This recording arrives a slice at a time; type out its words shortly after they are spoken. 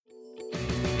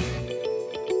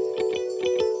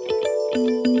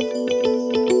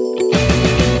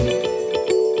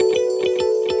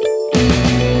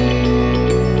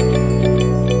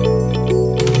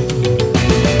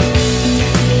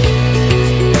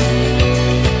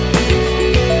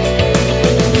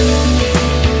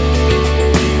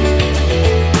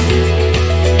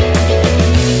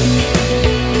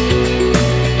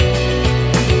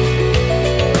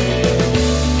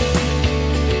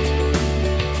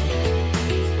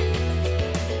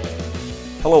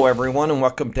Hello, everyone, and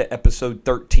welcome to episode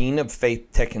 13 of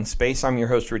Faith, Tech, and Space. I'm your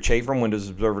host, Rich Hay from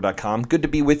WindowsObserver.com. Good to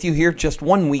be with you here just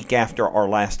 1 week after our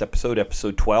last episode,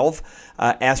 episode 12.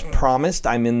 As promised,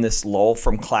 I'm in this lull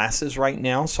from classes right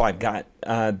now, so I've got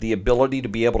the ability to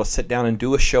be able to sit down and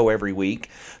do a show every week.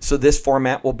 So this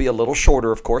format will be a little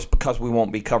shorter, of course, because we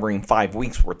won't be covering 5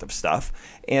 weeks worth of stuff.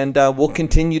 And we'll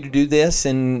continue to do this,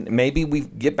 and maybe we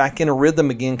get back in a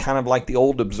rhythm again, kind of like the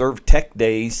old Observe Tech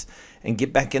days, and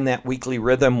get back in that weekly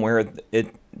rhythm where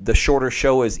the shorter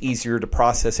show is easier to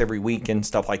process every week and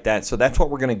stuff like that. So that's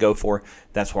what we're going to go for.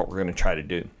 That's what we're going to try to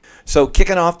do. So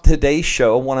kicking off today's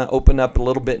show, I want to open up a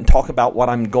little bit and talk about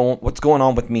what's going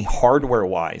on with me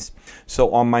hardware-wise.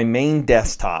 So on my main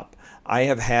desktop, I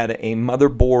have had a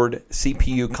motherboard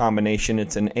CPU combination.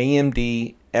 It's an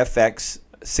AMD FX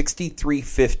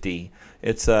 6350.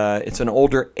 It's an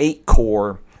older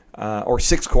 8-core. Or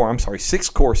 6-core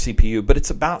CPU, but it's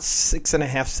about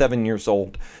 6.5, 7 years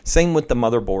old. Same with the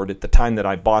motherboard at the time that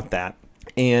I bought that.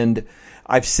 And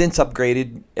I've since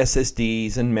upgraded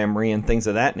SSDs and memory and things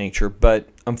of that nature, but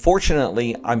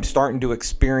unfortunately, I'm starting to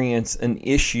experience an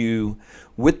issue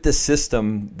with the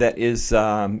system that is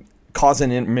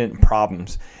causing intermittent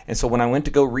problems. And so when I went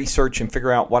to go research and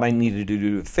figure out what I needed to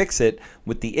do to fix it,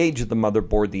 with the age of the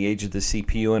motherboard, the age of the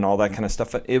CPU, and all that kind of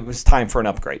stuff, it was time for an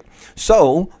upgrade.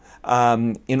 So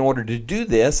in order to do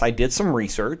this, I did some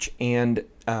research, and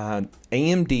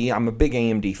AMD, I'm a big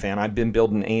AMD fan. I've been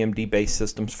building AMD-based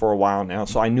systems for a while now,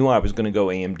 so I knew I was going to go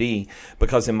AMD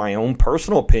because, in my own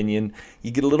personal opinion, you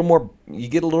get a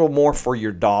little more for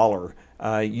your dollar.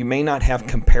 You may not have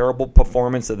comparable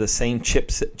performance of the same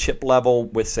chip level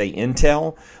with, say,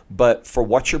 Intel, but for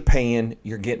what you're paying,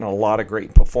 you're getting a lot of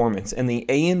great performance. And the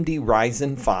AMD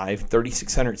Ryzen 5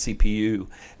 3600 CPU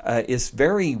is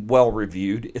very well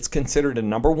reviewed. It's considered a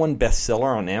 #1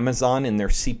 bestseller on Amazon in their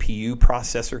CPU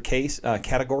processor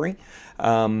category.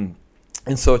 And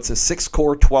so it's a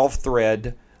 6-core,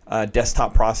 12-thread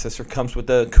desktop processor. Comes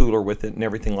with a cooler with it and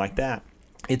everything like that.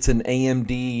 It's an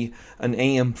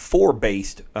AM4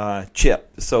 based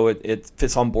chip, so it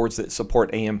fits on boards that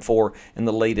support AM4 and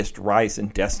the latest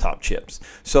Ryzen desktop chips.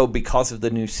 So because of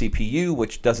the new CPU,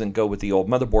 which doesn't go with the old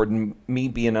motherboard, and me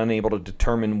being unable to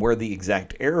determine where the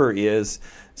exact error is,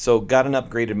 so got an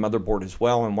upgraded motherboard as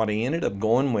well. And what I ended up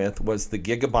going with was the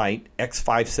Gigabyte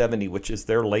X570, which is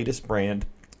their latest brand,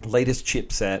 latest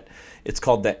chipset. It's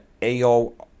called the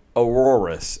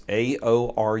Aorus,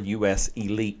 AORUS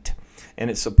Elite. And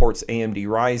it supports AMD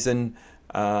Ryzen.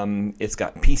 It's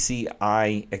got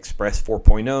PCI Express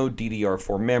 4.0,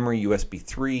 DDR4 memory, USB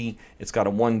 3. It's got a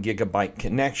 1 gigabyte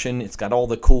connection. It's got all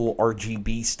the cool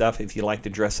RGB stuff if you like to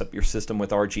dress up your system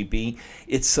with RGB.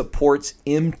 It supports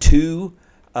M2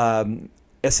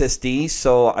 SSDs.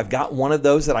 So I've got one of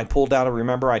those that I pulled out.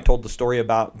 Remember I told the story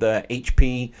about the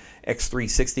HP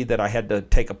X360 that I had to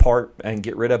take apart and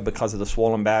get rid of because of the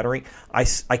swollen battery. I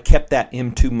kept that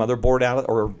M2 motherboard out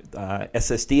or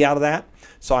SSD out of that,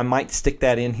 so I might stick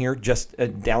that in here just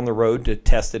down the road to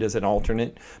test it as an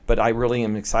alternate, but I really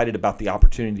am excited about the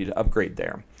opportunity to upgrade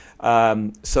there.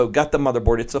 So got the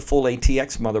motherboard. It's a full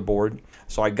ATX motherboard,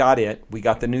 so I got it. We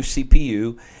got the new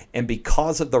CPU, and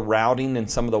because of the routing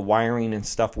and some of the wiring and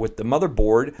stuff with the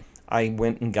motherboard, I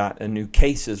went and got a new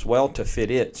case as well to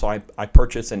fit it. So I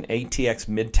purchased an ATX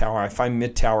mid-tower. I find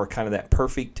mid-tower kind of that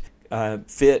perfect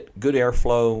fit, good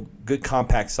airflow, good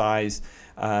compact size.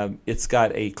 It's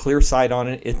got a clear side on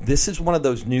it. This is one of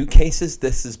those new cases.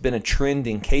 This has been a trend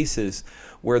in cases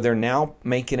where they're now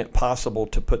making it possible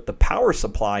to put the power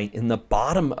supply in the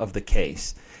bottom of the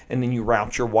case. And then you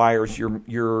route your wires.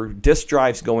 Your disk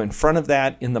drives go in front of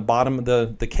that in the bottom of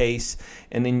the case.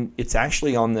 And then it's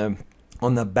actually on the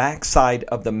back side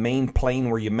of the main plane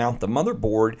where you mount the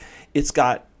motherboard. It's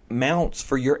got mounts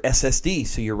for your SSD,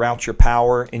 so you route your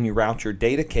power and you route your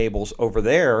data cables over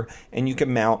there, and you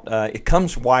can mount it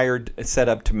comes wired, set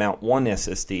up to mount one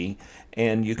SSD,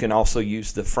 and you can also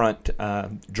use the front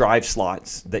drive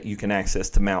slots that you can access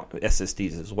to mount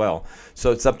SSDs as well.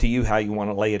 So it's up to you how you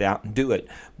want to lay it out and do it,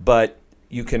 but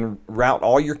you can route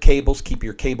all your cables, keep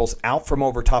your cables out from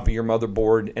over top of your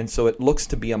motherboard, and so it looks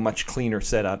to be a much cleaner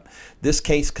setup. This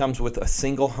case comes with a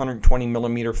single 120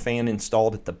 millimeter fan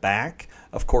installed at the back.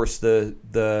 Of course, there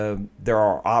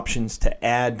are options to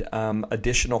add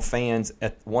additional fans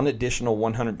at one additional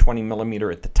 120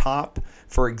 millimeter at the top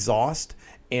for exhaust,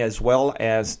 as well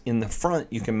as in the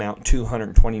front you can mount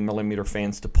 220 millimeter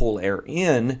fans to pull air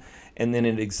in, and then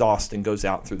it exhausts and goes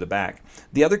out through the back.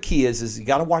 The other key is you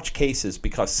got to watch cases,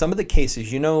 because some of the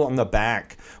cases, on the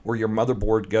back where your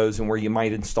motherboard goes and where you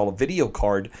might install a video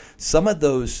card, some of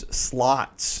those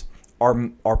slots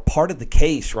are part of the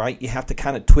case, right? You have to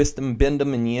kind of twist them, bend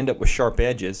them, and you end up with sharp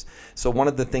edges. So one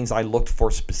of the things I looked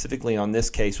for specifically on this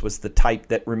case was the type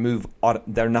that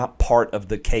they're not part of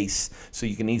the case, so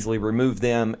you can easily remove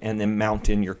them and then mount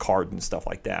in your card and stuff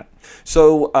like that.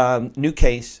 So new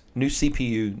case, new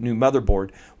CPU, new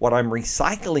motherboard. What I'm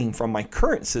recycling from my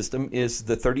current system is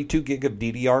the 32 gig of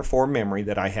DDR4 memory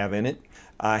that I have in it.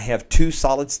 I have two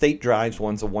solid-state drives.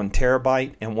 One's a 1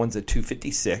 terabyte and one's a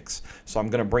 256. So I'm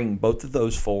going to bring both of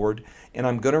those forward. And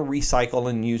I'm going to recycle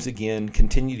and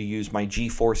continue to use my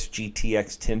GeForce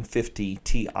GTX 1050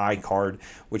 Ti card,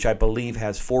 which I believe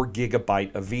has 4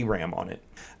 gigabyte of VRAM on it.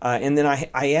 And then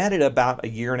I added about a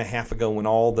year and a half ago, when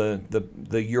all the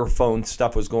your phone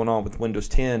stuff was going on with Windows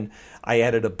 10, I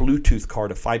added a Bluetooth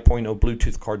card, a 5.0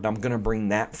 Bluetooth card, and I'm going to bring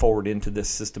that forward into this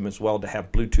system as well to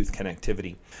have Bluetooth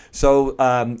connectivity. So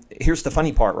here's the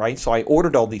funny part, right? So I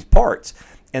ordered all these parts,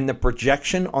 and the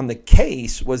projection on the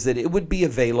case was that it would be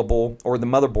available, or the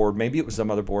motherboard, maybe it was the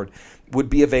motherboard, would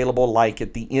be available like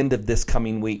at the end of this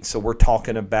coming week. So we're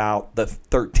talking about the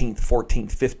 13th,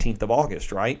 14th, 15th of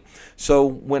August, right? So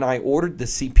when I ordered the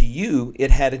CPU,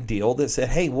 it had a deal that said,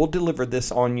 hey, we'll deliver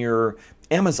this on your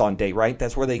Amazon Day, right?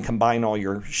 That's where they combine all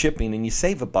your shipping, and you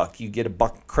save $1. You get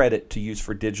 $1 credit to use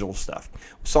for digital stuff.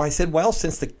 So I said, well,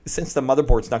 since the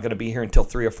motherboard's not going to be here until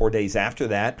 3 or 4 days after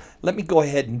that, let me go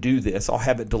ahead and do this. I'll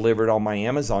have it delivered on my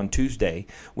Amazon Tuesday,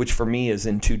 which for me is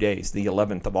in 2 days, the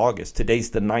 11th of August.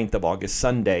 Today's the 9th of August,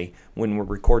 Sunday, when we're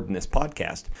recording this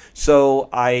podcast. So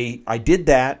I did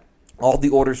that. All the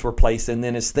orders were placed, and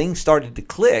then as things started to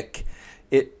click,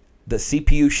 the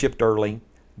CPU shipped early,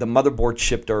 the motherboard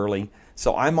shipped early.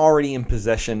 So I'm already in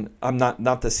possession. I'm not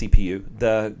the CPU.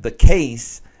 The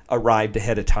case arrived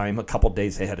ahead of time, a couple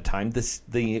days ahead of time.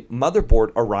 The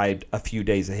motherboard arrived a few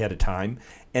days ahead of time,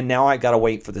 and now I got to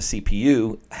wait for the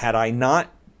CPU. Had I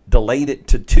not delayed it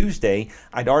to Tuesday,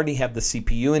 I'd already have the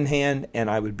CPU in hand, and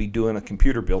I would be doing a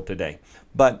computer build today.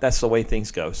 But that's the way things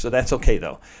go. So that's okay,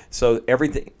 though. So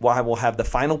I will have the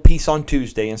final piece on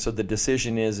Tuesday, and so the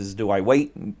decision is do I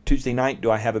wait Tuesday night?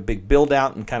 Do I have a big build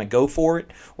out and kind of go for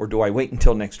it? Or do I wait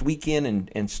until next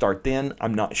weekend and start then?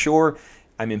 I'm not sure.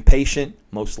 I'm impatient.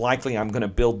 Most likely I'm going to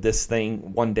build this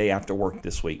thing one day after work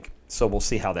this week. So we'll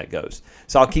see how that goes.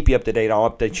 So I'll keep you up to date. I'll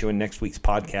update you in next week's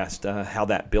podcast how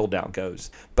that build out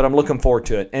goes. But I'm looking forward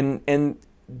to it. And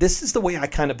this is the way I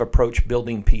kind of approach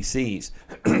building PCs.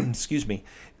 Excuse me.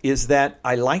 Is that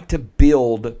I like to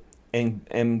build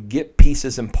and get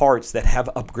pieces and parts that have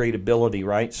upgradability,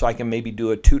 right? So I can maybe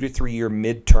do a 2 to 3 year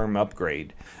midterm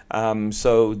upgrade.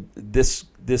 So this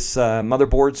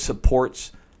motherboard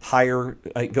supports higher.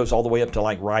 It goes all the way up to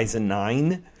like Ryzen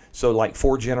 9. So like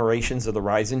 4 generations of the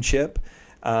Ryzen chip.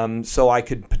 So I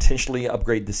could potentially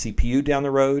upgrade the CPU down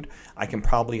the road. I can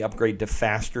probably upgrade to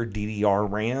faster DDR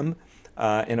RAM.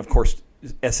 And of course,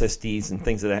 SSDs and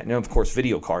things of that. And of course,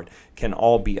 video card can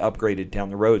all be upgraded down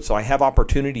the road. So I have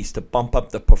opportunities to bump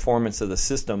up the performance of the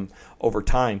system over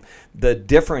time. The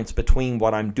difference between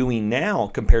what I'm doing now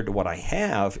compared to what I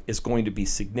have is going to be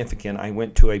significant. I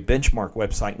went to a benchmark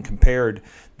website and compared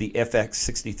the FX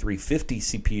 6350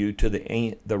 CPU to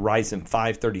the Ryzen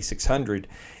 5 3600,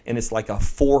 and it's like a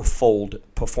 4-fold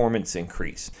performance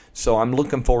increase. So I'm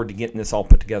looking forward to getting this all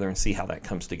put together and see how that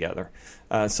comes together.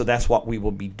 So that's what we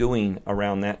will be doing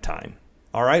around that time.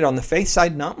 All right, on the faith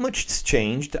side, not much has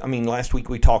changed. I mean, last week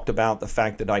we talked about the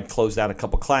fact that I'd closed out a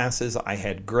couple classes. I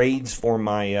had grades for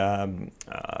my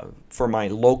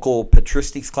local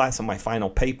patristics class on my final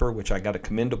paper, which I got a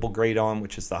commendable grade on,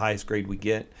 which is the highest grade we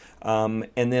get. And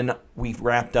then we've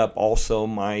wrapped up also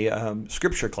my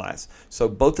scripture class. So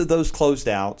both of those closed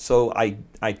out. So I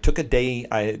took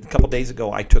a couple days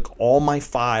ago, I took all my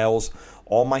files,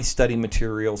 all my study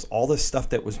materials, all the stuff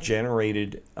that was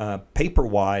generated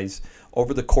paper-wise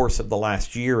over the course of the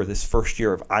last year, this first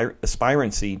year of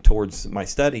aspirancy towards my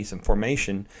studies and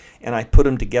formation, and I put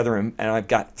them together, and I've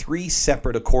got 3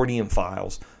 separate accordion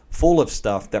files full of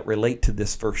stuff that relate to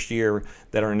this first year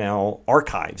that are now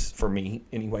archives for me.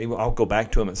 Anyway, I'll go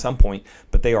back to them at some point,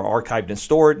 but they are archived and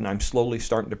stored, and I'm slowly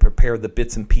starting to prepare the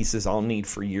bits and pieces I'll need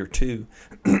for year 2.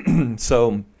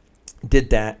 So did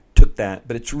that, took that,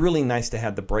 but it's really nice to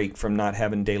have the break from not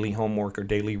having daily homework or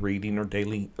daily reading or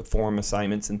daily forum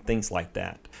assignments and things like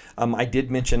that. I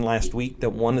did mention last week that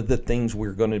one of the things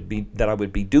that I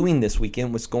would be doing this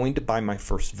weekend was going to buy my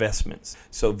first vestments.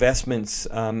 So vestments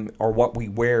are what we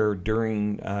wear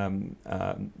during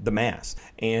the Mass.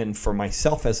 And for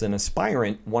myself as an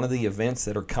aspirant, one of the events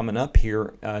that are coming up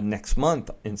here next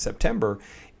month in September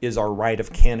is our rite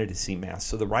of candidacy Mass.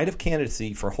 So the rite of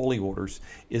candidacy for holy orders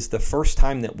is the first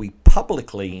time that we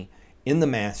publicly, in the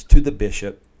Mass to the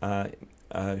bishop,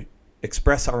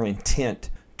 express our intent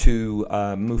to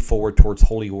move forward towards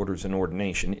holy orders and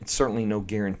ordination. It's certainly no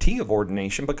guarantee of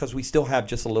ordination because we still have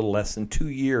just a little less than 2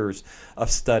 years of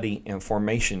study and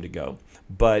formation to go.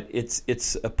 But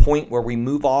it's a point where we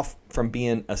move off from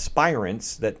being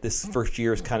aspirants, that this first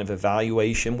year is kind of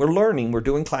evaluation. We're learning, we're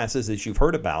doing classes as you've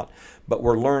heard about, but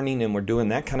we're learning and we're doing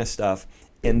that kind of stuff.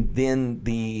 And then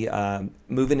the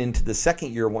moving into the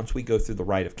second year, once we go through the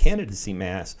rite of candidacy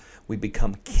Mass, we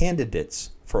become candidates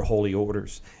for holy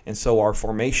orders. And so our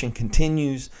formation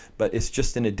continues, but it's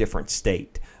just in a different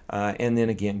state. And then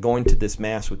again, going to this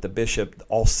Mass with the bishop,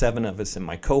 all 7 of us in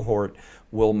my cohort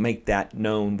will make that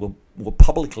known. We'll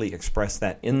publicly express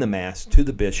that in the Mass to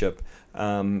the bishop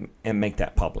and make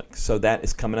that public. So that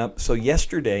is coming up. So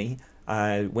yesterday,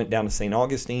 I went down to St.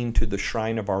 Augustine to the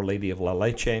shrine of Our Lady of La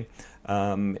Leche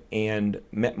and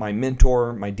met my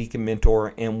mentor, my deacon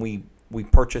mentor, and we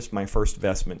purchased my first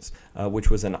vestments, which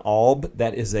was an alb.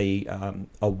 That is a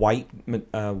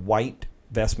white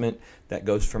vestment that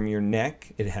goes from your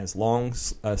neck. It has long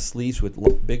sleeves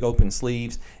with big open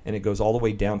sleeves, and it goes all the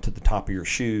way down to the top of your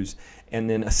shoes. And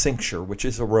then a cincture, which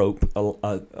is a rope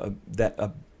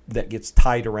that gets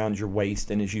tied around your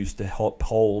waist and is used to help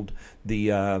hold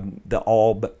the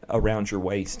alb around your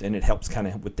waist, and it helps kind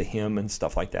of with the hem and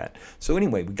stuff like that. So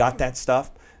anyway, we got that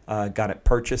stuff. Got it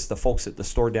purchased. The folks at the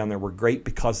store down there were great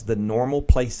because the normal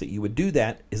place that you would do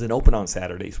that isn't open on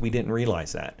Saturdays. We didn't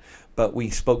realize that. But we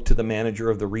spoke to the manager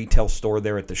of the retail store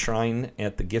there at the shrine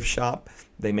at the gift shop.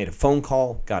 They made a phone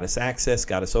call, got us access,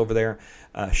 got us over there,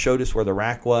 showed us where the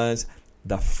rack was.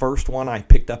 The first one I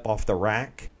picked up off the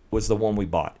rack was the one we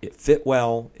bought. It fit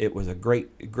well. It was a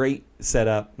great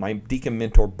setup. My deacon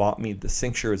mentor bought me the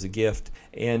cincture as a gift,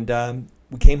 and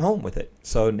we came home with it.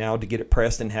 So now to get it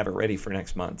pressed and have it ready for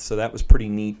next month. So that was pretty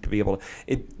neat to be able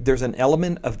to. There's an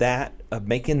element of that, of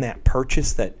making that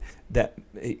purchase that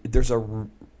there's a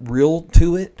real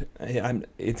to it.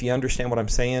 If you understand what I'm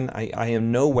saying, I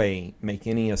in no way make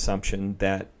any assumption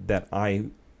that I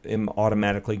am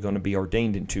automatically going to be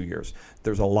ordained in 2 years.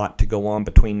 There's a lot to go on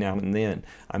between now and then.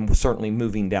 I'm certainly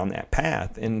moving down that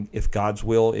path, and if God's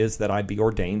will is that I be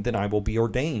ordained, then I will be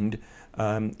ordained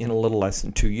in a little less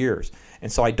than 2 years.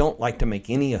 And so I don't like to make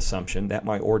any assumption that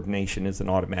my ordination is an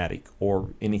automatic or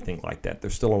anything like that.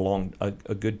 There's still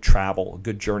a good travel, a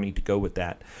good journey to go with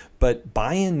that. But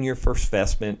buying your first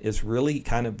vestment is really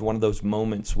kind of one of those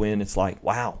moments when it's like,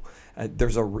 wow,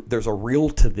 there's a real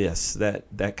to this,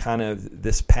 that kind of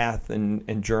this path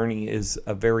and journey is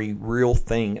a very real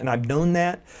thing. And I've known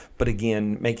that, but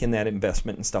again, making that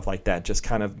investment and stuff like that just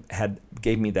kind of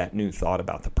gave me that new thought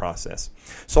about the process.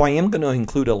 So I am going to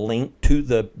include a link to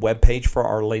the webpage for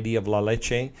Our Lady of La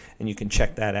Leche, and you can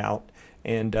check that out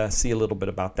and see a little bit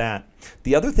about that.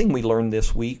 The other thing we learned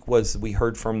this week was we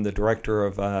heard from the director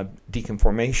of Deacon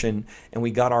Formation, and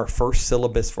we got our first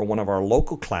syllabus for one of our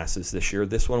local classes this year.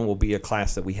 This one will be a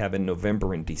class that we have in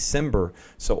November and December,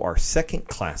 so our second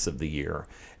class of the year.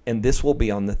 And this will be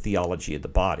on the theology of the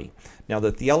body. Now,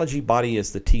 the theology body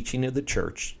is the teaching of the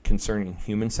church concerning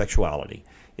human sexuality.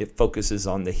 It focuses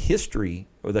on the history,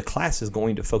 or the class is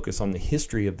going to focus on the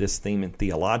history of this theme and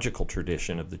theological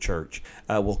tradition of the church.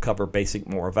 We'll cover basic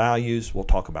moral values. We'll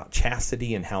talk about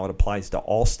chastity and how it applies to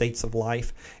all states of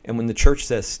life. And when the church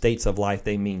says states of life,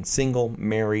 they mean single,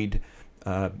 married,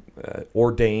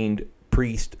 ordained,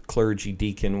 priest, clergy,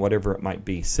 deacon, whatever it might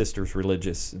be, sisters,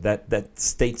 religious. That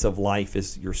states of life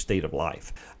is your state of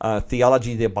life.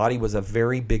 Theology of the body was a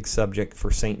very big subject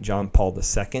for St. John Paul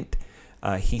II.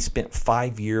 He spent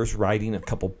 5 years writing a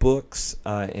couple books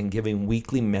and giving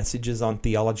weekly messages on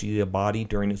theology of the body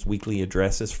during his weekly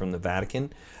addresses from the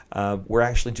Vatican. We're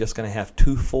actually just going to have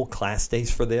 2 full class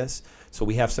days for this, so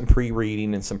we have some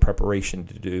pre-reading and some preparation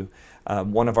to do.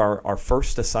 One of our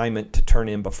first assignment to turn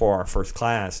in before our first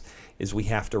class is we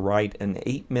have to write an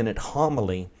 8-minute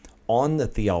homily on the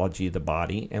theology of the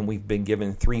body, and we've been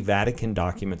given 3 Vatican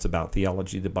documents about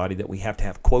theology of the body that we have to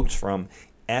have quotes from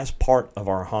as part of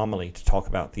our homily to talk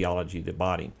about theology of the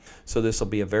body. So this will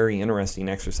be a very interesting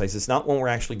exercise. It's not one we're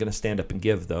actually going to stand up and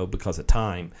give, though, because of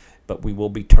time, but we will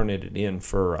be turning it in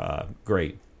for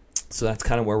grade. So that's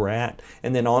kind of where we're at.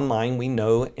 And then online, we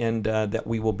know that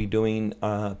we will be doing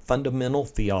fundamental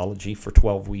theology for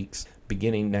 12 weeks.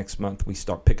 Beginning next month, we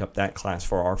pick up that class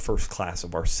for our first class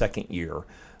of our second year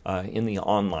in the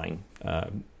online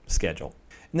schedule.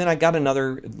 And then I got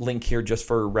another link here just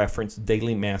for reference,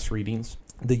 daily Mass readings.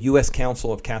 The U.S.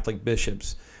 Council of Catholic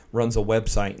Bishops runs a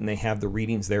website, and they have the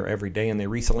readings there every day, and they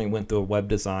recently went through a web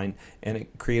design, and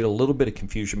it created a little bit of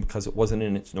confusion because it wasn't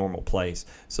in its normal place.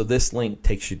 So this link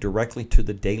takes you directly to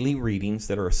the daily readings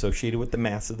that are associated with the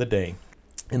Mass of the day.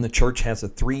 And the church has a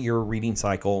 3-year reading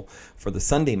cycle for the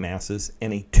Sunday Masses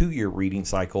and a 2-year reading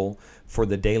cycle for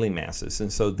the daily Masses.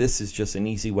 And so this is just an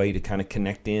easy way to kind of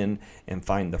connect in and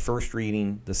find the first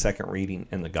reading, the second reading,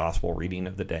 and the gospel reading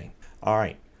of the day. All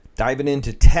right, diving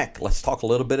into tech, let's talk a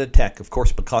little bit of tech. Of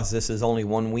course, because this is only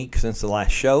 1 week since the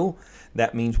last show,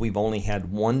 that means we've only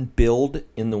had one build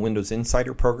in the Windows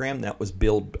Insider program. That was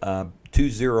build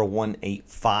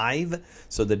 20185.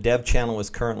 So the dev channel is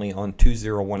currently on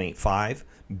 20185.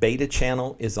 Beta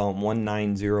channel is on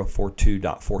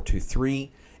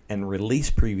 19042.423, and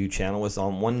release preview channel is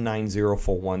on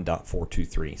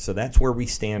 19041.423. So that's where we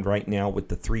stand right now with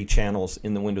the 3 channels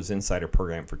in the Windows Insider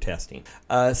program for testing.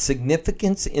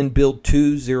 Significance in build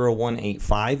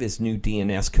 20185 is new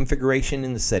DNS configuration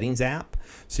in the settings app.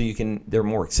 So they're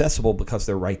more accessible because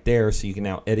they're right there. So you can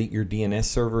now edit your DNS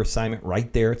server assignment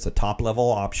right there. It's a top level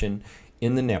option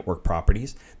in the network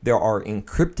properties. There are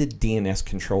encrypted DNS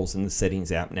controls in the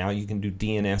settings app now. You can do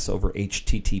DNS over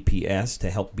HTTPS to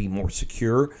help be more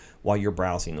secure while you're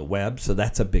browsing the web. So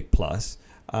that's a big plus.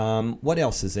 What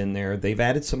else is in there? They've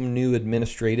added some new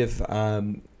administrative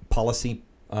policy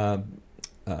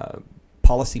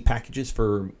packages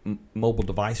for mobile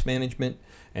device management.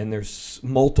 And there's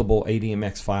multiple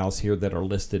ADMX files here that are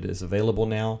listed as available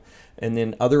now. And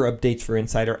then other updates for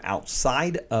Insider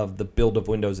outside of the build of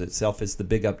Windows itself is the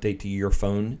big update to your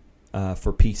phone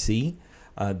for PC.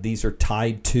 These are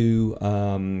tied to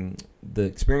the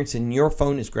experience in your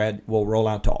phone will roll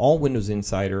out to all Windows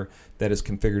Insider that is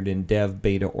configured in dev,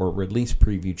 beta, or release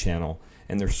preview channel.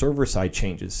 And their server-side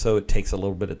changes, so it takes a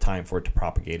little bit of time for it to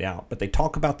propagate out. But they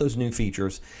talk about those new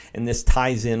features, and this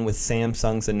ties in with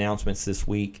Samsung's announcements this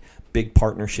week. Big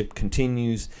partnership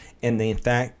continues, and in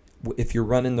fact, if you're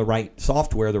running the right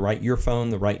software, the right earphone,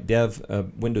 the right dev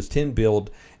Windows 10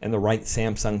 build, and the right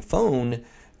Samsung phone,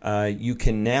 you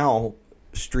can now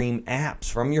stream apps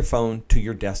from your phone to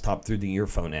your desktop through the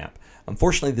earphone app.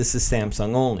 Unfortunately, this is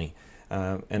Samsung only.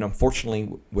 And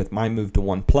unfortunately, with my move to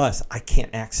OnePlus, I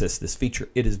can't access this feature.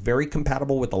 It is very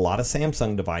compatible with a lot of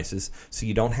Samsung devices, so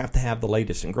you don't have to have the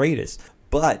latest and greatest.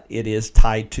 But it is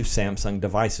tied to Samsung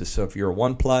devices. So if you're a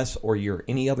OnePlus or you're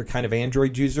any other kind of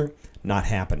Android user, not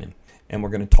happening. And we're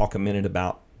going to talk a minute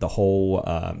about the whole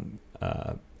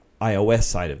iOS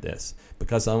side of this.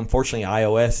 Because unfortunately,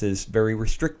 iOS is very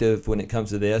restrictive when it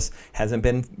comes to this. Hasn't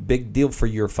been a big deal for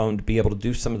your phone to be able to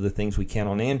do some of the things we can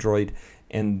on Android.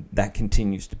 And that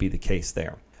continues to be the case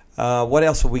there. What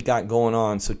else have we got going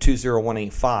on? So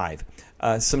 20185.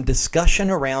 Some discussion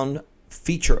around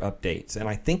feature updates. And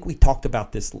I think we talked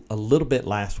about this a little bit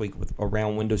last week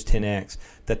around Windows 10X,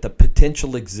 that the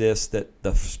potential exists that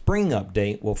the spring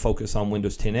update will focus on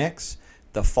Windows 10X.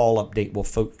 The fall update will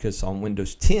focus on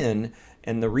Windows 10.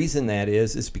 And the reason that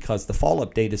is because the fall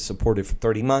update is supported for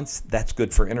 30 months. That's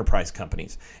good for enterprise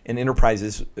companies. And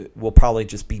enterprises will probably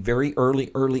just be very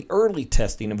early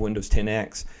testing of Windows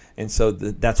 10X. And so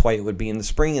that's why it would be in the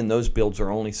spring, and those builds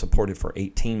are only supported for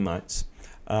 18 months.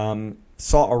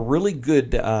 Saw a really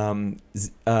good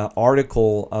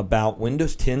article about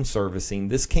Windows 10 servicing.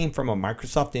 This came from a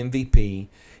Microsoft MVP.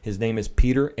 His name is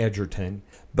Peter Edgerton.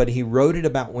 But he wrote it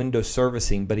about Windows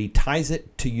servicing, but he ties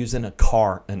it to using a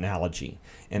car analogy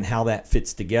and how that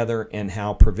fits together and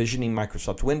how provisioning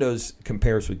Microsoft Windows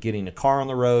compares with getting a car on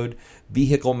the road,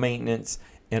 vehicle maintenance,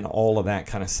 and all of that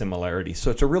kind of similarity. So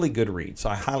it's a really good read. So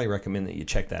I highly recommend that you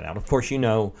check that out. Of course, you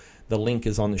know the link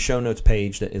is on the show notes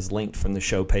page that is linked from the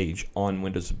show page on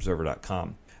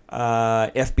windowsobserver.com.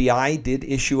 FBI did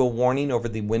issue a warning over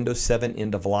the Windows 7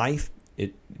 end of life.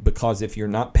 Because if you're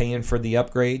not paying for the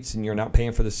upgrades and you're not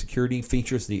paying for the security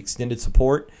features, the extended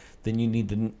support, then you need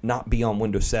to not be on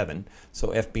Windows 7. So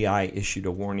FBI issued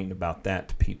a warning about that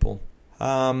to people.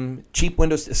 Cheap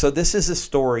Windows. So this is a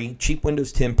story. Cheap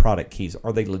Windows 10 product keys.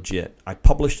 Are they legit? I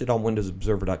published it on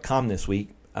windowsobserver.com this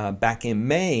week. Back in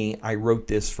May, I wrote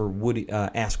this for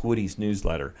Ask Woody's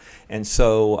newsletter. And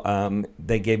so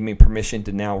they gave me permission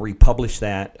to now republish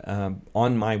that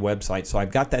on my website. So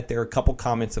I've got that there. A couple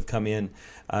comments have come in.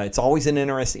 It's always an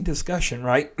interesting discussion,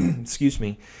 right? Excuse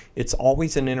me. It's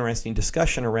always an interesting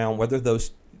discussion around whether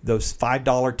those $5,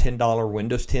 $10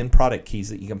 Windows 10 product keys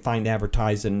that you can find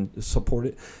advertised and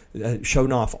supported,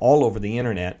 shown off all over the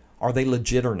internet, are they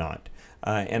legit or not?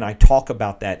 And I talk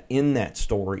about that in that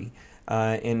story.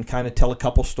 And kind of tell a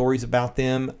couple stories about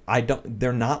them.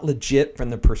 They're not legit from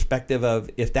the perspective of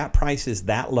if that price is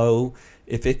that low,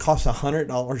 if it costs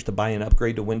 $100 to buy an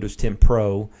upgrade to Windows 10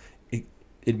 Pro,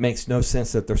 it makes no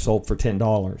sense that they're sold for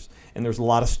 $10. And there's a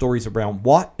lot of stories around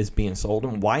what is being sold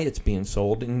and why it's being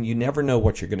sold, and you never know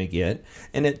what you're going to get.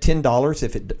 And at $10,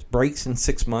 if it breaks in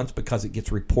 6 months because it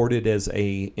gets reported as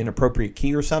a inappropriate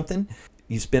key or something,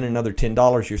 you spend another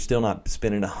 $10, you're still not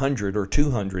spending $100 or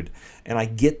 $200. And I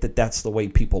get that that's the way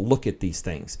people look at these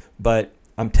things. But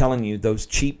I'm telling you, those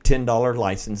cheap $10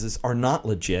 licenses are not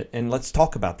legit. And let's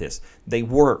talk about this. They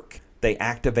work. They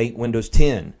activate Windows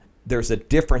 10. There's a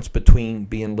difference between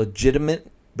being legitimate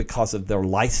because of they're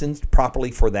licensed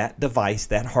properly for that device,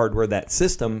 that hardware, that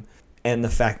system, and the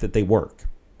fact that they work.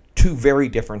 Two very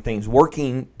different things.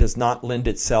 Working does not lend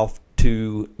itself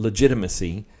to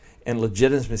legitimacy, and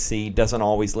legitimacy doesn't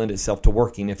always lend itself to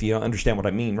working, if you understand what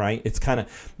I mean, right? It's kind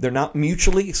of, they're not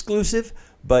mutually exclusive,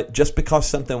 but just because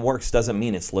something works doesn't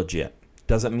mean it's legit,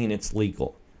 doesn't mean it's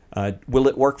legal. Will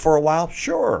it work for a while?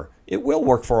 Sure, it will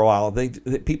work for a while.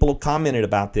 People have commented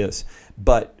about this,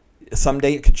 but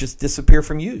someday it could just disappear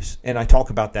from use. And I talk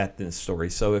about that in this story.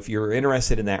 So if you're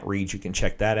interested in that read, you can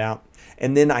check that out.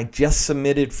 And then I just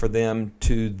submitted for them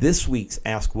to this week's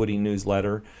Ask Woody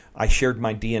newsletter. I shared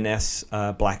my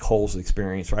DNS black holes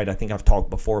experience, right? I think I've talked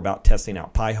before about testing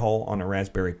out Pi-hole on a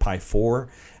Raspberry Pi 4.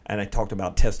 And I talked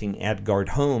about testing AdGuard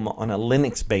Home on a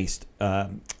Linux-based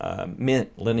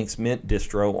Linux Mint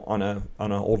distro on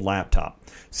an old laptop.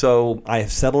 So I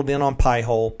have settled in on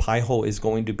Pi-hole. Pi-hole is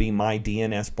going to be my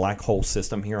DNS black hole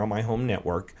system here on my home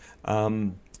network.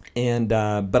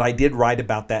 But I did write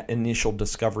about that initial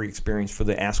discovery experience for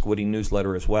the Ask Woody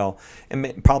newsletter as well.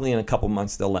 And probably in a couple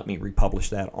months they'll let me republish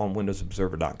that on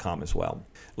WindowsObserver.com as well.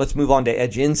 Let's move on to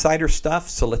Edge Insider stuff.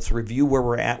 So let's review where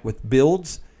we're at with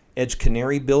builds. Edge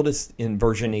Canary build is in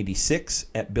version 86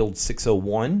 at build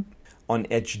 601. On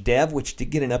Edge Dev, which did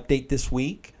get an update this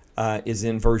week, is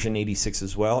in version 86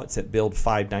 as well. It's at build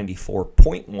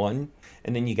 594.1.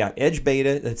 And then you got Edge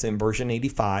Beta that's in version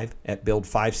 85 at build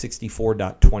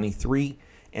 564.23.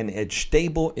 And Edge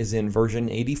Stable is in version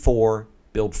 84,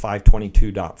 build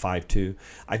 522.52.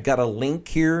 I've got a link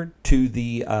here to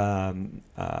the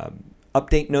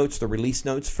update notes, the release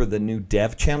notes for the new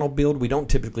dev channel build. We don't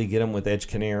typically get them with Edge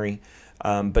Canary,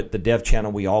 but the dev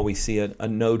channel, we always see a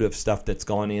note of stuff that's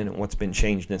gone in and what's been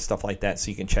changed and stuff like that, so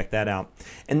you can check that out.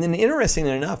 And then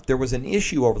interestingly enough, there was an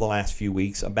issue over the last few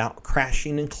weeks about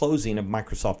crashing and closing of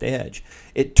Microsoft Edge.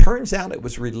 It turns out it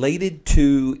was related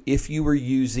to if you were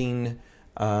using,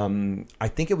 I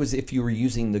think it was if you were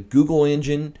using the Google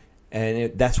engine,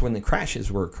 and that's when the crashes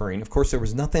were occurring. Of course, there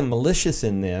was nothing malicious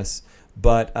in this,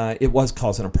 but it was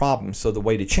causing a problem. So the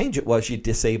way to change it was you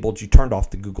turned off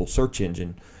the Google search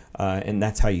engine, and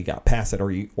that's how you got past it,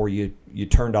 or you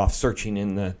turned off searching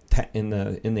in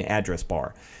the address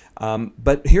bar.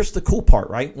 But here's the cool part,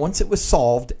 right? Once it was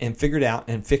solved and figured out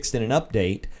and fixed in an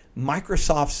update,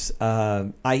 Microsoft's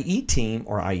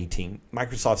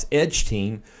Microsoft's Edge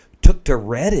team took to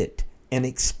Reddit and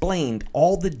explained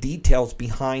all the details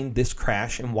behind this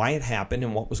crash and why it happened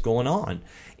and what was going on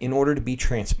in order to be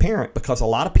transparent, because a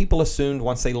lot of people assumed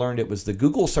once they learned it was the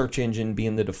Google search engine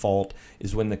being the default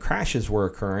is when the crashes were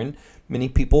occurring. Many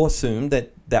people assumed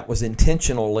that that was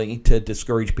intentionally to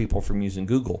discourage people from using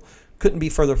Google. Couldn't be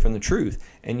further from the truth,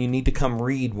 and you need to come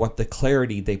read what the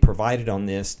clarity they provided on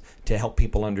this to help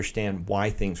people understand why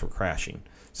things were crashing.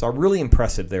 So really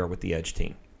impressive there with the Edge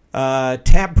team.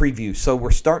 Tab preview. So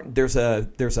we're starting. There's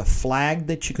a flag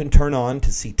that you can turn on to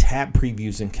see tab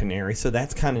previews in Canary. So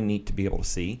that's kind of neat to be able to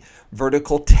see.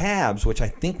 Vertical tabs, which I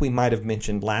think we might have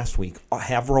mentioned last week,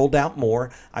 have rolled out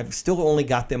more. I've still only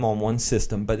got them on one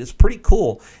system, but it's pretty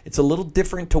cool. It's a little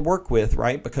different to work with,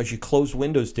 right? Because you close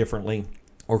windows differently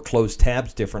or close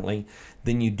tabs differently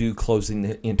than you do closing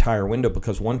the entire window,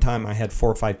 because one time I had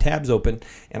 4 or 5 tabs open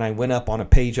and I went up on a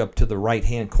page up to the right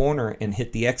hand corner and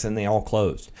hit the X and they all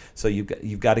closed. So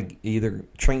you've got to either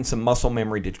train some muscle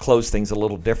memory to close things a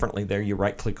little differently there. You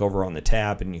right click over on the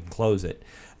tab and you can close it.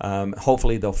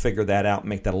 Hopefully they'll figure that out and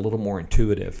make that a little more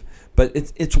intuitive. But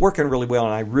it's working really well,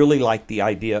 and I really like the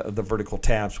idea of the vertical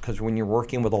tabs, because when you're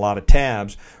working with a lot of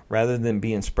tabs, rather than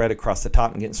being spread across the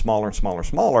top and getting smaller and smaller and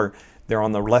smaller, they're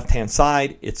on the left-hand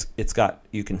side.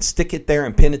 You can stick it there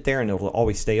and pin it there, and it'll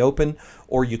always stay open,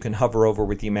 or you can hover over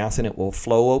with your mouse and it will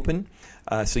flow open.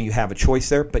 So you have a choice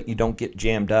there, but you don't get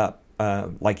jammed up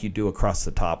like you do across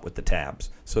the top with the tabs.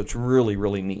 So it's really,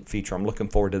 really neat feature. I'm looking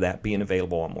forward to that being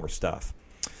available on more stuff.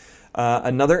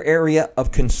 Another area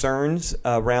of concerns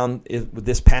around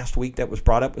this past week that was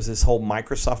brought up was this whole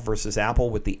Microsoft versus Apple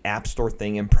with the App Store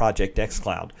thing in Project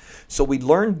xCloud. So we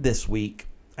learned this week,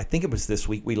 I think it was this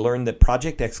week, we learned that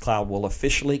Project xCloud will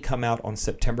officially come out on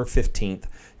September 15th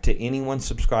to anyone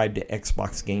subscribed to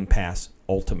Xbox Game Pass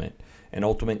Ultimate. And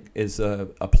Ultimate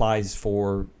applies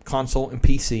for console and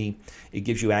PC. It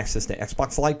gives you access to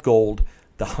Xbox Live Gold,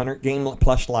 the 100 Game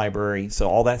Plus library, so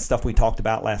all that stuff we talked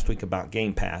about last week about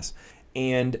Game Pass,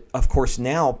 And, of course,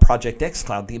 now Project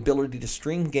xCloud, the ability to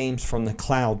stream games from the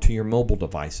cloud to your mobile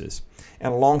devices.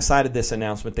 And alongside of this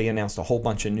announcement, they announced a whole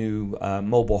bunch of new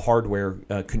mobile hardware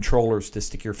controllers to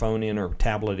stick your phone in or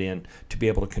tablet in to be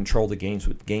able to control the games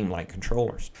with game-like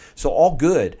controllers. So all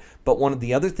good, but one of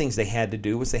the other things they had to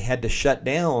do was they had to shut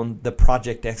down the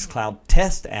Project xCloud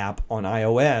test app on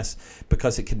iOS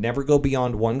because it could never go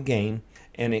beyond one game.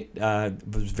 And it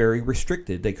was very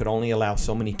restricted. They could only allow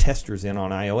so many testers in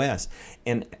on iOS.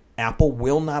 And Apple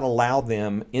will not allow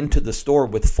them into the store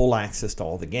with full access to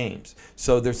all the games.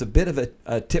 So there's a bit of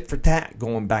a tit for tat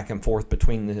going back and forth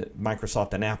between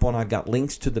Microsoft and Apple, and I've got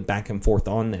links to the back and forth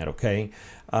on that, okay?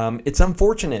 It's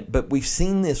unfortunate, but we've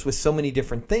seen this with so many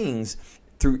different things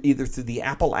either through the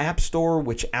Apple App Store,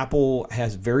 which Apple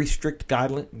has very strict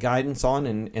guidance on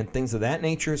and things of that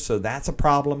nature, so that's a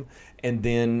problem. And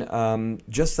then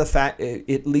just the fact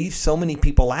it leaves so many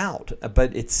people out.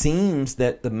 But it seems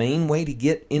that the main way to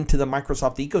get into the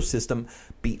Microsoft ecosystem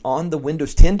beyond the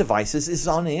Windows 10 devices is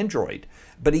on Android.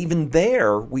 But even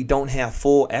there, we don't have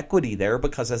full equity there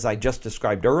because, as I just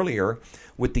described earlier,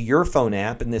 with the Your Phone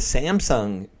app and the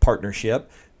Samsung partnership,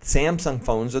 Samsung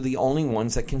phones are the only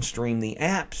ones that can stream the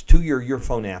apps to your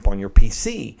phone app on your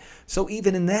PC. So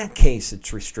even in that case,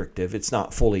 it's restrictive. It's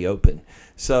not fully open.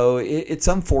 So it's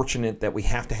unfortunate that we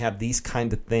have to have these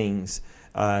kind of things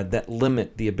that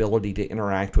limit the ability to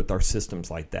interact with our systems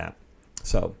like that.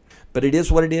 So, but it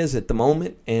is what it is at the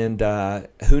moment, and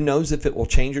who knows if it will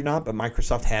change or not, but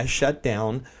Microsoft has shut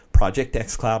down Project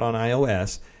xCloud on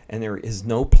iOS, and there is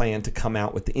no plan to come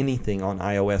out with anything on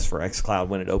iOS for xCloud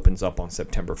when it opens up on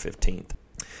September 15th.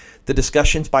 The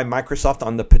discussions by Microsoft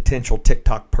on the potential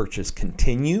TikTok purchase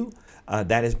continue.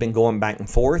 That has been going back and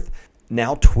forth.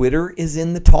 Now Twitter is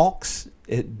in the talks.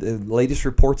 The latest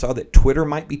reports are that Twitter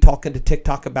might be talking to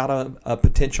TikTok about a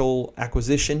potential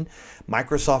acquisition.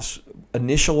 Microsoft's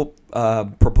initial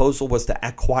proposal was to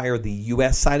acquire the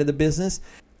U.S. side of the business.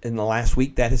 In the last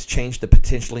week, that has changed to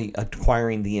potentially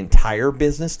acquiring the entire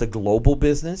business, the global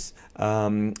business.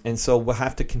 And so we'll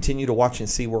have to continue to watch and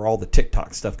see where all the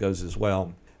TikTok stuff goes as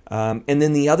well. And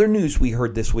then the other news we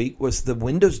heard this week was the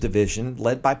Windows division,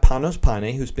 led by Panos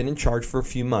Panay, who's been in charge for a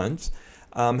few months,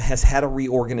 has had a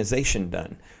reorganization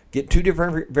done. Get two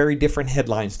very different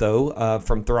headlines, though.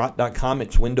 From Thurrott.com,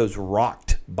 it's Windows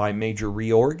Rocked by Major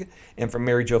Reorg. And from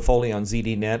Mary Jo Foley on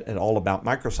ZDNet at All About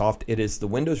Microsoft, it is the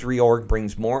Windows Reorg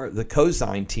brings more of the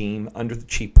Cosign team under the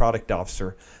Chief Product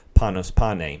Officer, Panos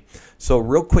Panay. So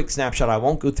real quick snapshot. I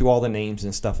won't go through all the names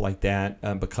and stuff like that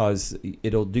because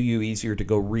it'll do you easier to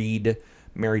go read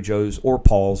Mary Jo's or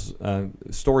Paul's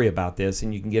story about this,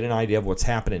 and you can get an idea of what's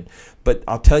happening. But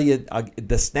I'll tell you,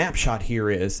 the snapshot here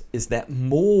is that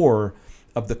more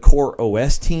of the core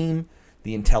OS team,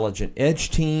 the Intelligent Edge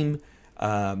team,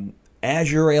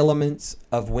 Azure elements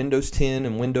of Windows 10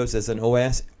 and Windows as an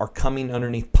OS are coming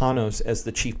underneath Panos as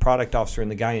the Chief Product Officer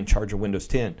and the guy in charge of Windows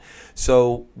 10.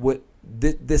 So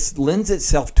this lends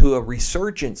itself to a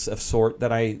resurgence of sort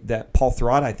that Paul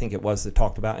Thurrott, I think it was, that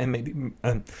talked about, and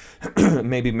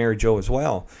maybe Mary Jo as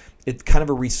well. It's kind of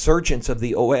a resurgence of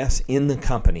the OS in the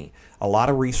company. A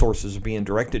lot of resources are being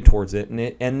directed towards it,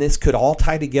 and this could all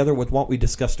tie together with what we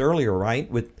discussed earlier, right?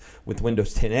 With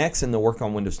Windows 10X and the work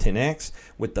on Windows 10X,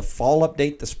 with the fall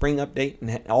update, the spring update,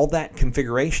 and all that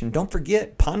configuration. Don't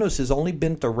forget, Panos has only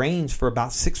been at the reins for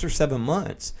about 6 or 7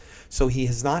 months. So he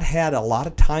has not had a lot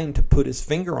of time to put his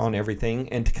finger on everything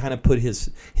and to kind of put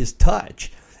his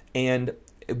touch. And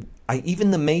even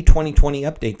the May 2020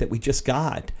 update that we just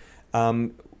got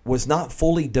was not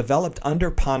fully developed under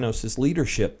Panos'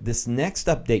 leadership. This next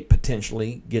update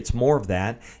potentially gets more of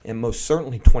that, and most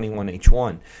certainly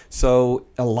 21H1. So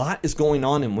a lot is going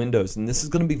on in Windows, and this is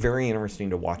going to be very interesting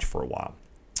to watch for a while.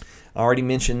 I already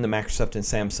mentioned the Microsoft and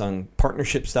Samsung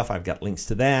partnership stuff. I've got links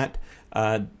to that.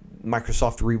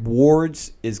 Microsoft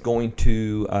Rewards is going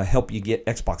to help you get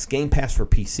Xbox Game Pass for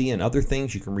PC and other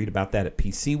things. You can read about that at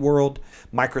PC World.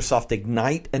 Microsoft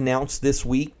Ignite announced this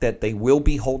week that they will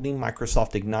be holding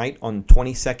Microsoft Ignite on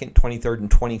 22nd, 23rd, and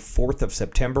 24th of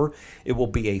September. It will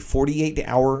be a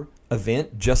 48-hour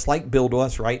event, just like Build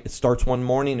Us, right? It starts one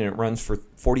morning and it runs for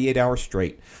 48 hours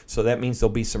straight. So that means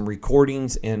there'll be some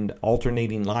recordings and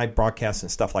alternating live broadcasts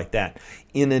and stuff like that.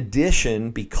 In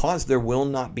addition, because there will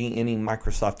not be any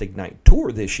Microsoft Ignite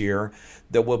Tour this year,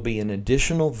 there will be an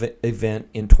additional event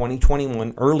in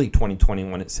 2021, early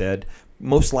 2021 it said,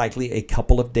 most likely a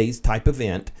couple of days type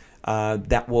event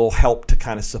that will help to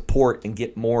kind of support and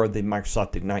get more of the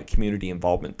Microsoft Ignite community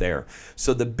involvement there.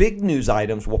 So the big news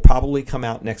items will probably come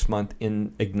out next month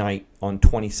in Ignite on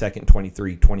 22nd,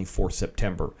 23, 24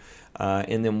 September.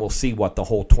 And then we'll see what the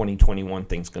whole 2021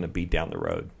 thing's going to be down the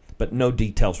road. but no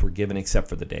details were given except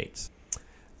for the dates.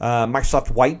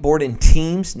 Microsoft Whiteboard in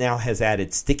Teams now has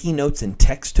added sticky notes and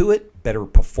text to it, better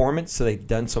performance. So they've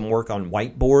done some work on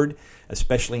Whiteboard,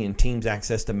 especially in Teams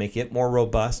Access, to make it more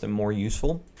robust and more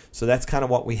useful. So that's kind of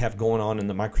what we have going on in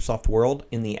the Microsoft world.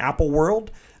 In the Apple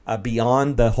world,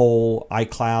 beyond the whole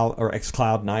iCloud or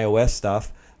xCloud and iOS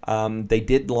stuff, they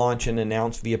did launch and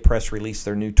announce via press release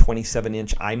their new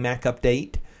 27-inch iMac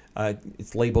update.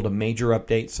 It's labeled a major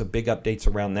update, so big updates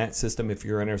around that system if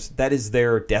you're interested. That is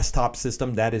their desktop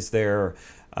system. That is their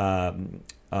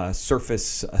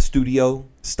Surface Studio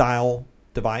style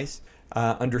device.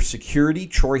 Under security,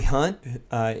 Troy Hunt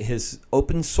is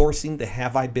open sourcing the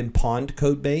Have I Been Pawned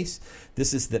code base.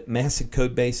 This is the massive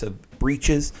code base of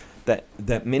breaches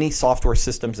that many software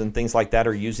systems and things like that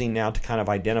are using now to kind of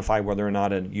identify whether or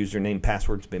not a username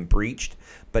password's been breached.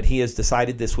 But he has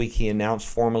decided this week, he announced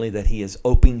formally that he is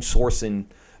open sourcing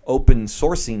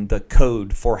the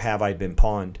code for Have I Been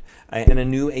Pawned. And a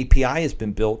new API has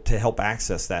been built to help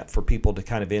access that for people to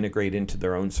kind of integrate into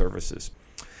their own services.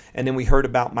 And then we heard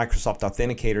about Microsoft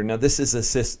Authenticator. Now, this is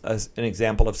an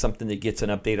example of something that gets an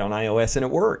update on iOS, and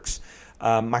it works.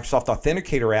 Microsoft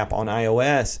Authenticator app on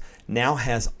iOS now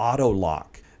has auto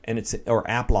lock or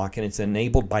app lock, and it's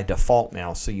enabled by default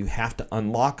now. So you have to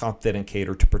unlock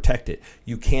Authenticator to protect it.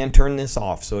 You can turn this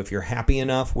off. So if you're happy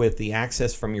enough with the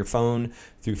access from your phone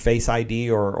through Face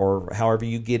ID or however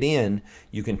you get in,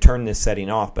 you can turn this setting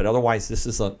off. But otherwise, this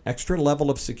is an extra level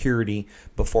of security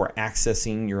before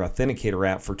accessing your Authenticator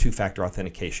app for two-factor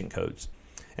authentication codes.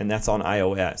 And that's on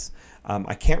iOS.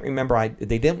 I can't remember.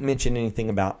 They didn't mention anything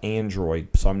about Android,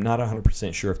 so I'm not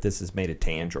 100% sure if this has made it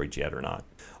to Android yet or not.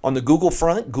 On the Google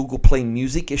front, Google Play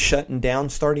Music is shutting down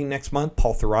starting next month.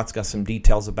 Paul Thurrott's got some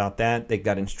details about that. They've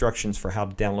got instructions for how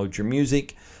to download your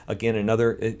music. Again,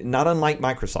 another, not unlike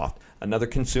Microsoft, another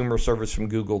consumer service from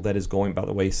Google that is going by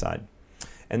the wayside.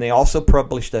 And they also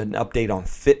published an update on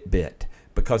Fitbit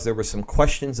because there were some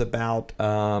questions about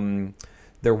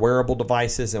their wearable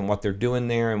devices and what they're doing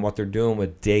there and what they're doing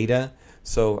with data.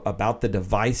 So about the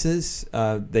devices,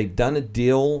 they've done a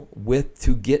deal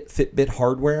to get Fitbit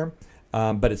hardware,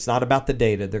 but it's not about the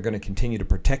data. They're going to continue to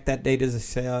protect that data,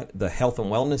 the health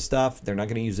and wellness stuff. They're not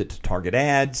going to use it to target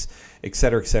ads, et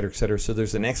cetera, et cetera, et cetera. So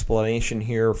there's an explanation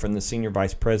here from the Senior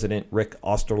Vice President, Rick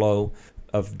Osterloh,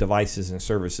 of Devices and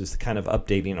Services, kind of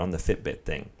updating on the Fitbit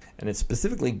thing. And it's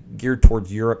specifically geared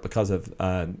towards Europe because of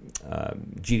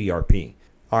GDPR.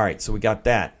 All right, so we got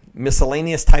that.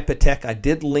 Miscellaneous type of tech. I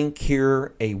did link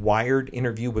here a Wired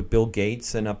interview with Bill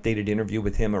Gates, an updated interview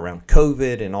with him around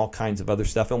COVID and all kinds of other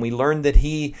stuff. And we learned that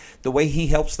the way he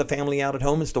helps the family out at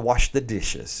home is to wash the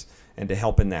dishes and to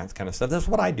help in that kind of stuff. That's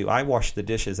what I do. I wash the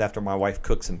dishes after my wife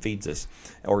cooks and feeds us,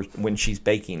 or when she's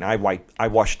baking. I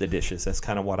wash the dishes. That's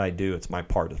kind of what I do. It's my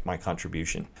part. It's my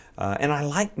contribution. And I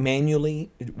like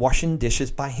manually washing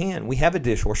dishes by hand. We have a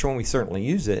dishwasher and we certainly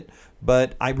use it,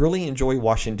 but I really enjoy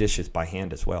washing dishes by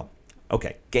hand as well.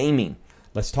 Okay, gaming.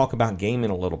 Let's talk about gaming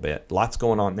a little bit. Lots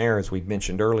going on there, as we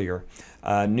mentioned earlier.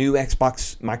 New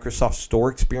Xbox Microsoft Store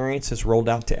experience has rolled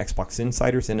out to Xbox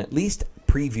Insiders in at least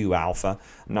preview alpha.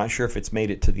 I'm not sure if it's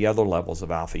made it to the other levels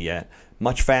of alpha yet.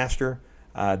 Much faster.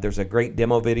 There's a great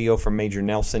demo video from Major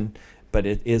Nelson, but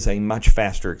it is a much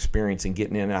faster experience in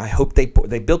getting in. I hope they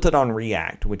built it on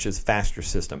React, which is a faster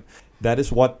system. That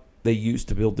is what they used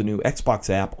to build the new Xbox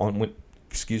app on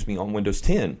Windows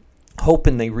 10.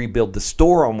 Hoping they rebuild the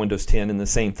store on Windows 10 and the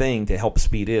same thing to help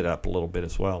speed it up a little bit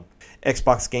as well.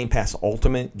 Xbox Game Pass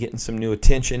Ultimate getting some new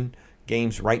attention.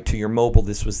 Games right to your mobile.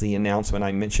 This was the announcement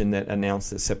I mentioned that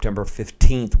announced that September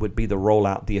 15th would be the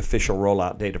official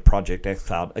rollout date of Project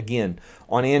xCloud. Again,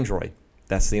 on Android.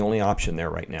 That's the only option there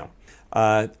right now.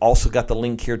 Also got the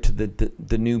link here to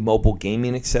the new mobile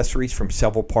gaming accessories from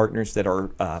several partners that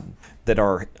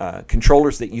are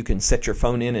controllers that you can set your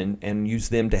phone in and use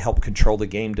them to help control the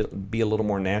game to be a little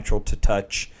more natural to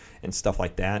touch and stuff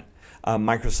like that.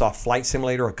 Microsoft Flight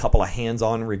Simulator, a couple of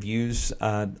hands-on reviews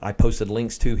I posted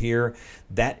links to here.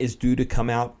 That is due to come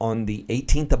out on the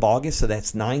 18th of August, so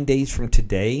that's 9 days from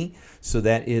today. So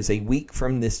that is a week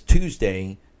from this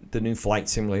Tuesday. The new Flight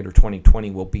Simulator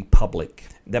 2020 will be public.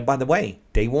 That, by the way,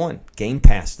 day one, Game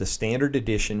Pass, the standard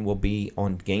edition will be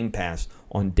on Game Pass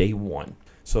on day one.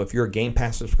 So if you're a Game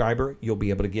Pass subscriber, you'll be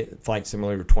able to get Flight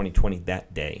Simulator 2020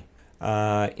 that day.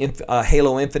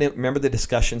 Halo Infinite, remember the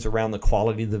discussions around the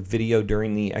quality of the video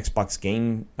during the Xbox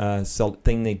game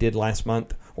thing they did last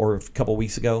month or a couple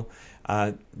weeks ago?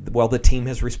 Well, the team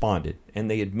has responded, and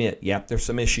they admit, yep, there's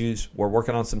some issues. We're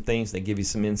working on some things. They give you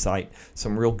some insight,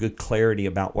 some real good clarity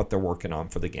about what they're working on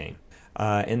for the game.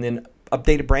 And then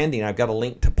updated branding. I've got a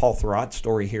link to Paul Thurrott's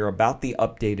story here about the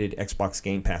updated Xbox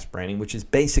Game Pass branding, which is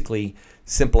basically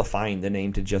simplifying the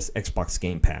name to just Xbox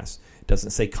Game Pass. It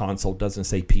doesn't say console, doesn't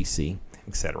say PC,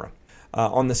 etc.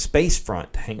 On the space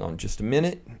front, hang on just a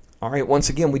minute. All right, once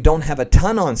again, we don't have a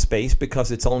ton on space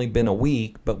because it's only been a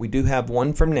week, but we do have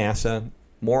one from NASA,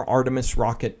 more Artemis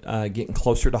rocket getting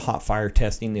closer to hot fire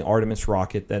testing. The Artemis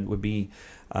rocket, that would be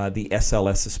the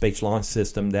SLS, the Space Launch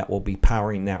System, that will be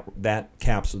powering that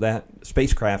capsule, that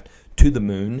spacecraft to the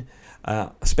moon.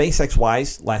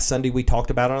 SpaceX-wise, last Sunday we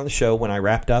talked about it on the show. When I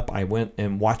wrapped up, I went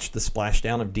and watched the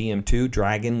splashdown of DM2,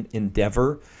 Dragon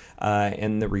Endeavour,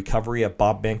 and the recovery of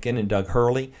Bob Behnken and Doug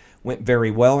Hurley. Went very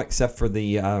well, except for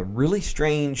the really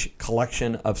strange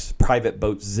collection of private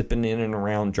boats zipping in and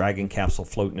around Dragon capsule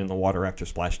floating in the water after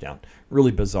splashdown. Really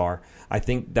bizarre. I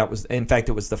think that was, in fact,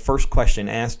 it was the first question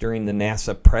asked during the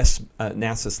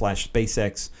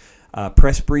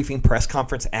NASA/SpaceX press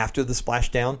conference after the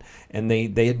splashdown, and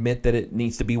they admit that it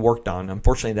needs to be worked on.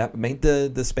 Unfortunately, that made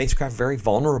the spacecraft very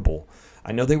vulnerable.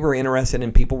 I know they were interested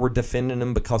and people were defending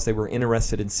them because they were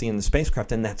interested in seeing the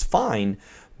spacecraft, and that's fine.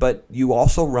 But you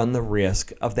also run the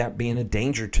risk of that being a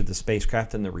danger to the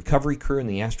spacecraft and the recovery crew and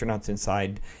the astronauts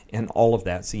inside and all of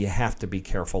that. So you have to be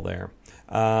careful there.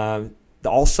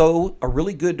 Also, a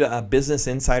really good business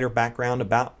insider background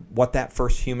about what that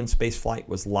first human space flight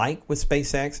was like with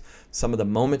SpaceX, some of the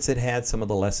moments it had, some of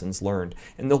the lessons learned.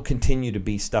 And there'll continue to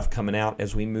be stuff coming out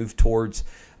as we move towards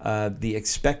the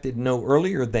expected no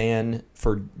earlier than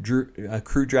for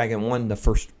Crew Dragon 1, the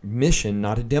first mission,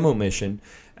 not a demo mission,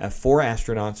 4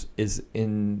 astronauts is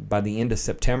by the end of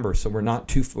September. So we're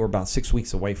about 6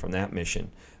 weeks away from that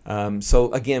mission.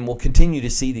 So again, we'll continue to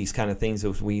see these kind of things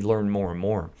as we learn more and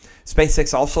more.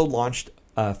 SpaceX also launched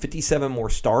 57 more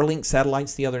Starlink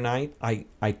satellites the other night. I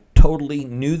totally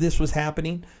knew this was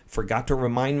happening. Forgot to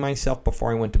remind myself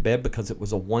before I went to bed because it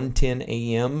was a 1:10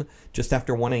 a.m., just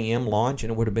after 1 a.m. launch,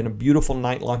 and it would have been a beautiful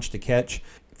night launch to catch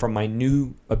from my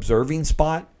new observing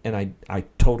spot, and I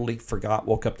totally forgot.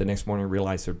 Woke up the next morning and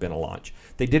realized there had been a launch.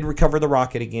 They did recover the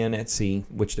rocket again at sea,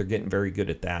 which they're getting very good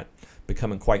at that,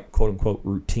 becoming quite quote-unquote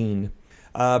routine.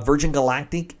 Virgin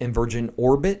Galactic and Virgin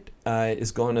Orbit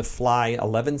is going to fly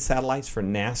 11 satellites for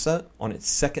NASA on its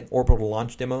second orbital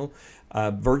launch demo.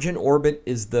 Virgin Orbit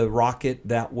is the rocket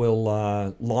that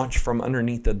will launch from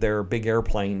underneath their big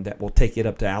airplane that will take it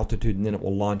up to altitude, and then it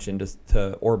will launch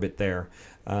into orbit there.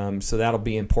 So that'll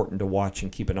be important to watch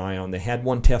and keep an eye on. They had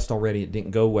one test already. It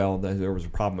didn't go well. There was a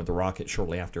problem with the rocket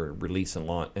shortly after release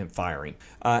and firing.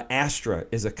 Astra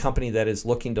is a company that is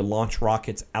looking to launch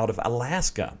rockets out of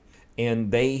Alaska.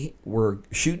 And they were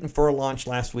shooting for a launch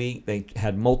last week. They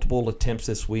had multiple attempts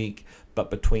this week. But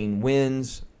between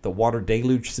winds, the water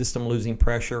deluge system losing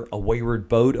pressure, a wayward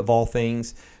boat of all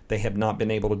things, they have not been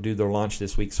able to do their launch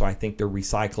this week. So I think they're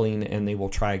recycling, and they will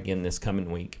try again this coming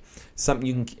week. Something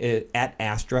you can, at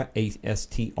Astra,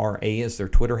 A-S-T-R-A is their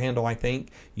Twitter handle, I think.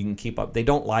 You can keep up. They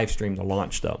don't live stream the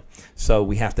launch, though. So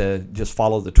we have to just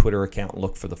follow the Twitter account and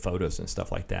look for the photos and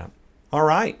stuff like that. All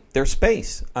right, there's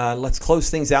space. Let's close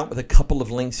things out with a couple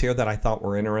of links here that I thought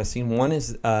were interesting. One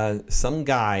is some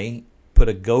guy put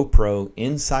a GoPro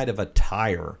inside of a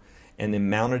tire and then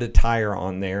mounted a tire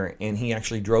on there, and he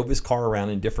actually drove his car around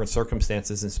in different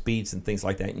circumstances and speeds and things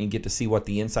like that, and you get to see what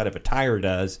the inside of a tire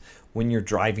does when you're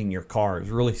driving your car. It was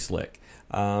really slick.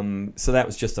 So that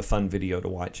was just a fun video to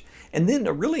watch. And then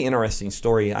a really interesting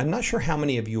story. I'm not sure how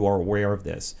many of you are aware of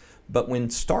this, but when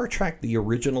Star Trek, the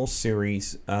original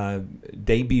series,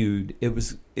 debuted,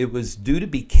 it was due to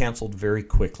be canceled very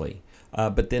quickly.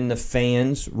 But then the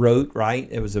fans wrote, right?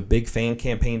 It was a big fan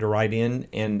campaign to write in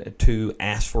and to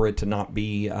ask for it to not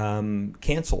be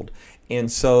canceled. And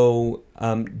so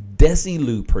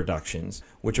Desilu Productions,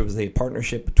 which was a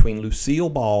partnership between Lucille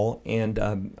Ball and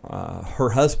her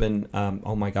husband,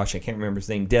 oh my gosh, I can't remember his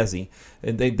name, Desi.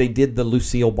 They did the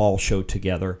Lucille Ball show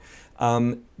together.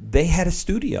 They had a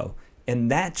studio,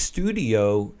 and that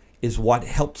studio is what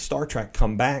helped Star Trek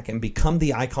come back and become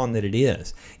the icon that it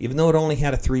is. Even though it only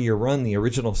had a 3-year run, the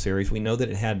original series, we know that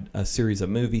it had a series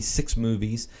of movies, 6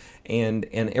 movies, and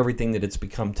everything that it's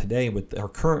become today with our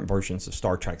current versions of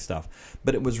Star Trek stuff.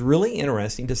 But it was really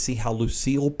interesting to see how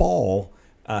Lucille Ball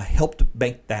helped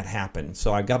make that happen.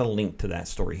 So I've got a link to that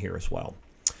story here as well.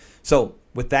 So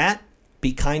with that,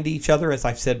 be kind to each other, as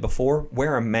I've said before.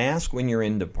 Wear a mask when you're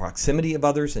in the proximity of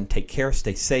others, and take care,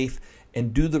 stay safe,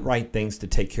 and do the right things to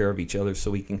take care of each other so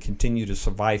we can continue to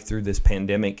survive through this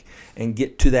pandemic and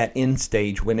get to that end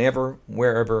stage whenever,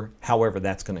 wherever, however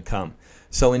that's going to come.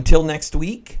 So until next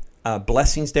week,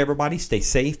 blessings to everybody. Stay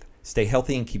safe, stay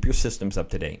healthy, and keep your systems up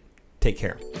to date. Take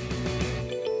care.